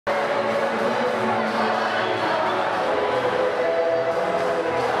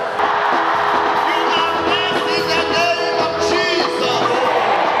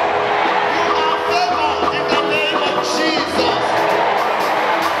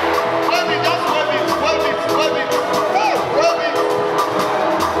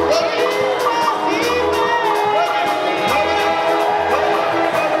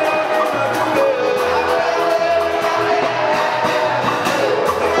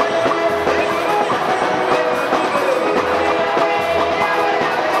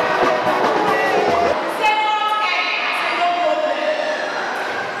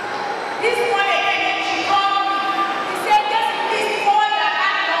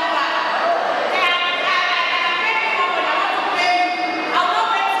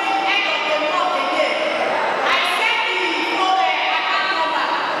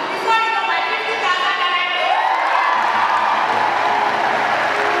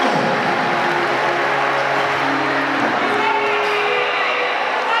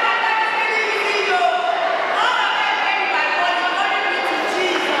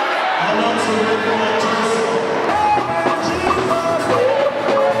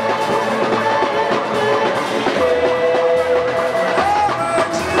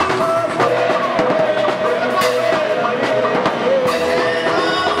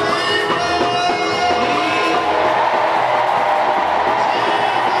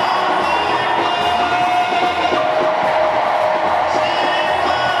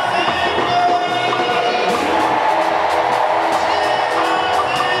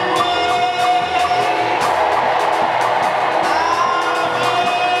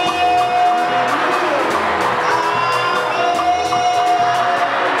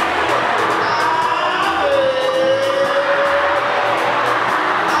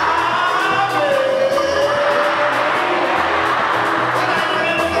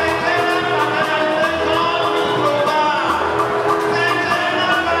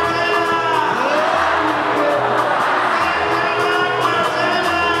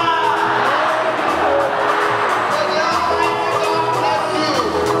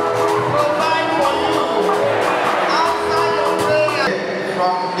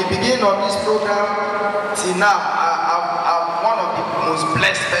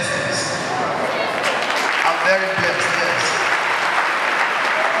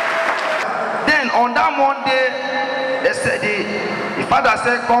on that Monday, they said the father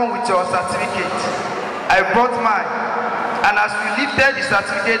said, come with your certificate. I brought mine. And as we lifted the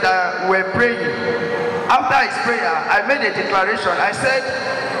certificate that we were praying, after his prayer, I made a declaration. I said,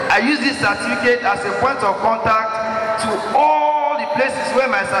 I use this certificate as a point of contact to all the places where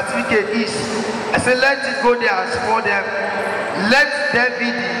my certificate is. I said, let it go there and support them. Let them be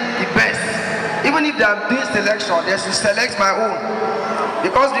the best. Even if they are doing selection, they should select my own.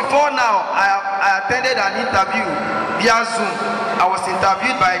 Because before now, I attended an interview via Zoom. I was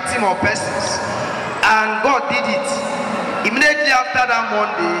interviewed by a team of persons. And God did it. Immediately after that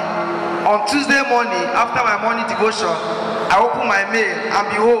Monday, on Tuesday morning, after my morning devotion, I opened my mail and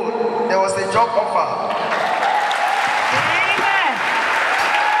behold, there was a job offer.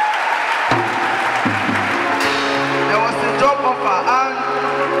 There was a job offer, and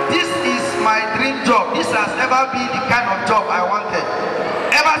this is my dream job. This has never been the kind of job I wanted.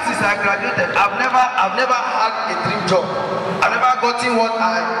 Ever since I graduated, I've never had a dream job. I've never gotten what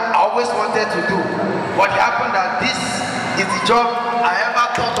I always wanted to do. But it happened that this is the job I ever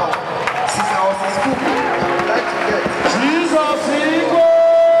thought of since I was in school. I would like to get. Jesus is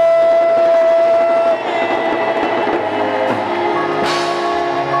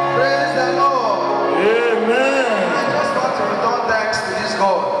Praise the Lord. Amen. I just want to return thanks to this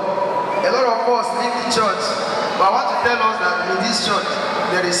God. A lot of us leave the church, but I want to tell us that in this church,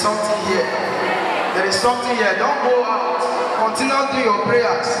 there is something here. There is something here. Don't go out. Continue doing your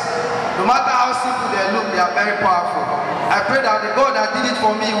prayers. No matter how simple they look, they are very powerful. I pray that the God that did it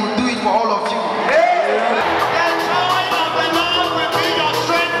for me will do it for all of you. The joy of the Lord will be your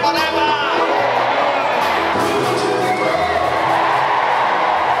strength forever.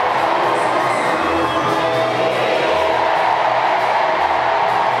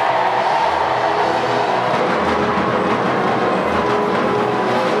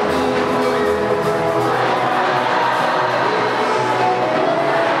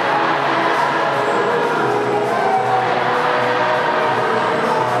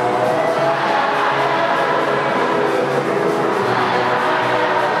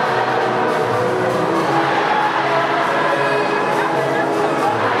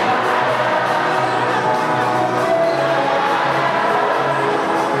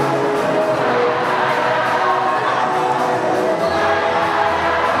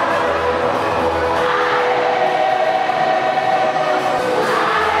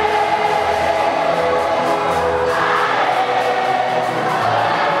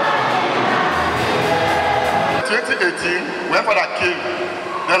 When Father came,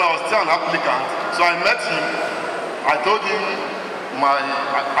 then I was still an applicant. So I met him. I told him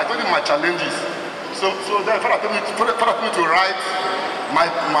my challenges. So then Father told me to write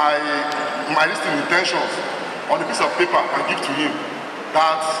my list of intentions on a piece of paper and give to him.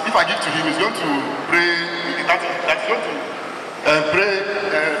 That if I give to him, he's going to pray. That's going to pray.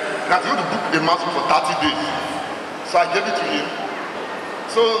 That's going to book the mass for 30 days. So I gave it to him.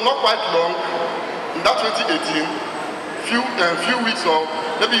 So not quite long. In that 2018, few weeks or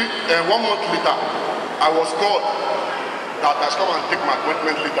maybe 1 month later, I was called that I should come and take my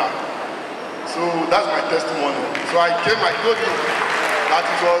appointment later. So that's my testimony. So I came, I told him that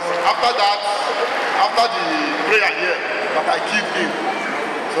it was after the prayer here, that I killed him.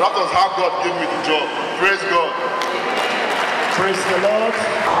 So that was how God gave me the job. Praise God. Praise the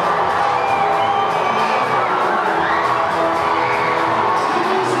Lord.